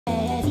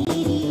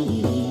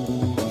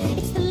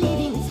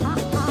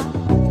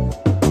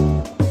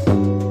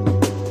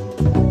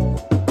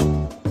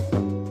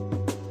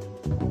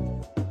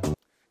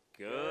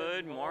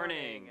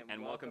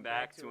welcome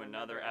back to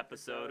another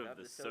episode of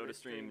the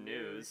SodaStream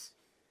News.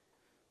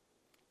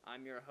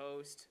 I'm your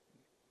host.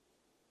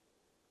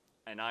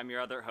 And I'm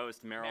your other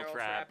host, Meryl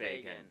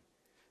Trapagan.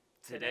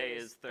 Today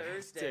is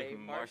Thursday,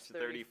 March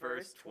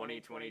 31st,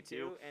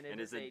 2022, and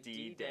it is a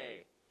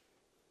D-Day.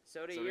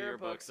 Soda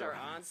yearbooks are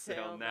on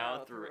sale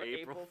now through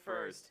April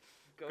 1st.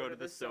 Go to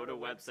the Soda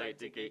website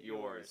to get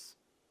yours.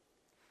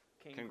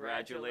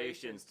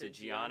 Congratulations to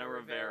Gianna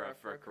Rivera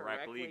for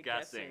correctly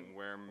guessing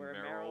where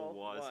Meryl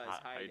was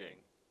hiding.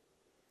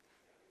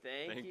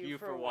 Thank you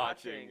for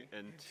watching,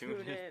 and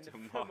tune in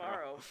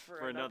tomorrow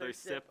for another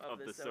sip of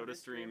the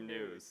SodaStream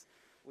News.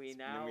 We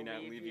now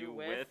leave you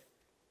with...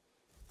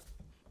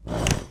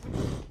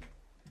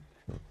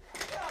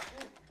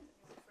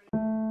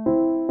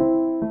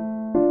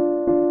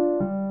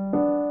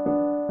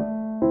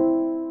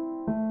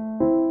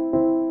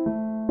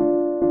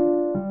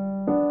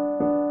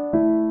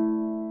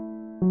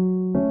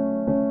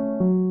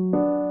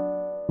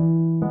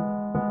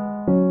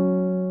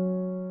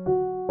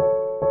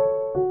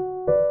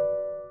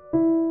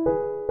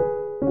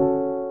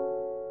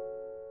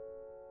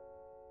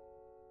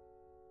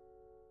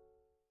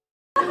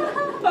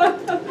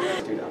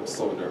 Dude, I'm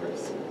so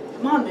nervous.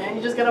 Come on, man.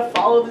 You just gotta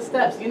follow the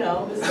steps. You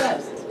know, the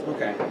steps.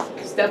 Okay.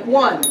 Step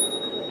 1,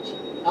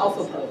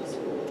 alpha pose.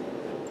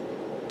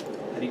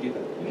 How do you do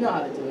that? You know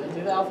how to do it.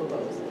 Do the alpha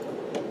pose.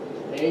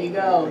 There you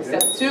go. Okay.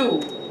 Step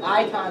 2,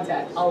 eye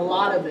contact. A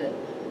lot of it.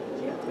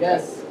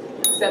 Yes.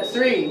 Step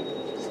 3,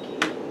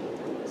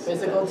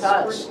 physical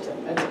touch.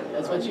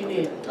 That's what you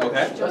need.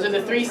 Okay. Those are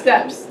the 3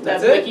 steps that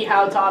That's it? Vicky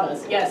Howe taught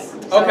us. Yes.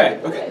 So, Okay.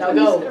 Okay. Now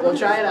go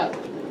try it out.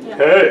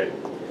 Hey,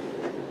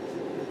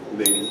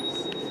 ladies.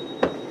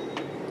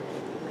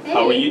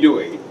 How are you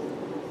doing?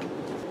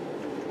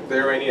 Are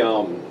there any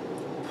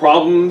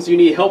problems you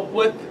need help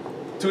with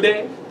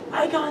today?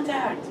 Eye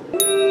contact.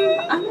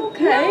 I'm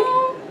okay.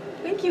 No.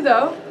 Thank you,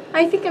 though.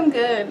 I think I'm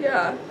good.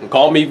 Yeah.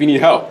 Call me if you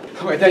need help.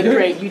 You did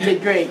great. You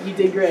did great. You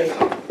did great.